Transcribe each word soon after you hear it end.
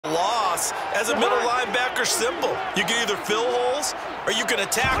Loss as a middle linebacker simple. You can either fill holes or you can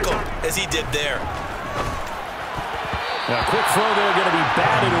attack them, as he did there. Now, quick throw there, going to be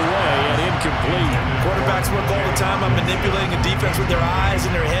batted away and incomplete. Quarterbacks work all the time on manipulating a defense with their eyes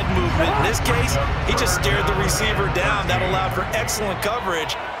and their head movement. In this case, he just stared the receiver down. That allowed for excellent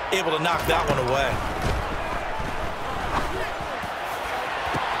coverage, able to knock that one away.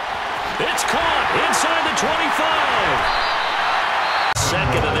 It's caught inside the 25.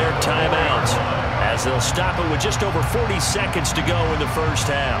 Second of their timeouts as they'll stop it with just over 40 seconds to go in the first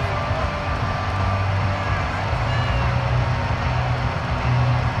half.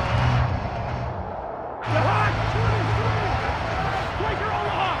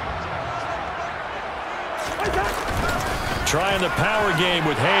 Trying the power game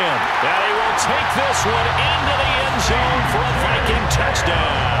with Ham. And he will take this one into the end zone for a Viking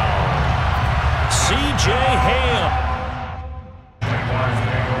touchdown. C.J. Ham.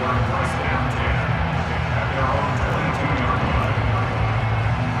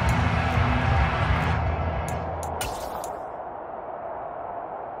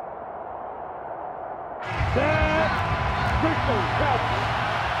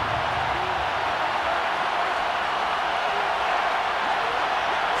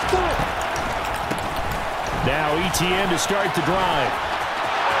 Now ETN to start the drive.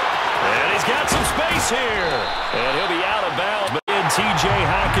 And he's got some space here. And he'll be out of bounds. And T.J.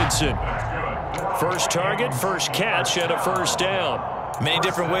 Hockenson. First target, first catch, and a first down. Many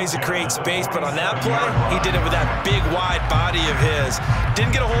different ways to create space, but on that play, he did it with that big, wide body of his.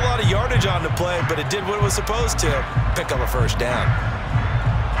 Didn't get a whole lot of yardage on the play, but it did what it was supposed to. Pick up a first down.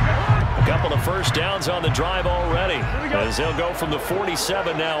 A couple of first downs on the drive already, as they'll go from the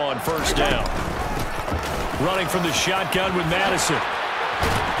 47 now on first down. Running from the shotgun with Madison.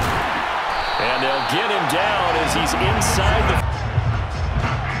 And they'll get him down as he's inside the...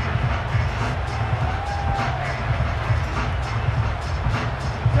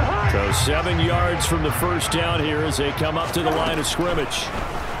 So 7 yards from the first down here as they come up to the line of scrimmage.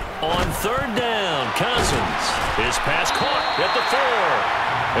 On third down, Cousins. His pass caught at the 4.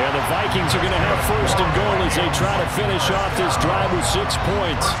 And the Vikings are going to have first and goal as they try to finish off this drive with 6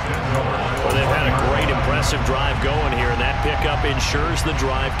 points. Well, they've had a great, impressive drive going here, and that pickup ensures the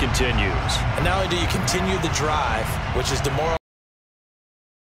drive continues. And not only do you continue the drive, which is demoralizing,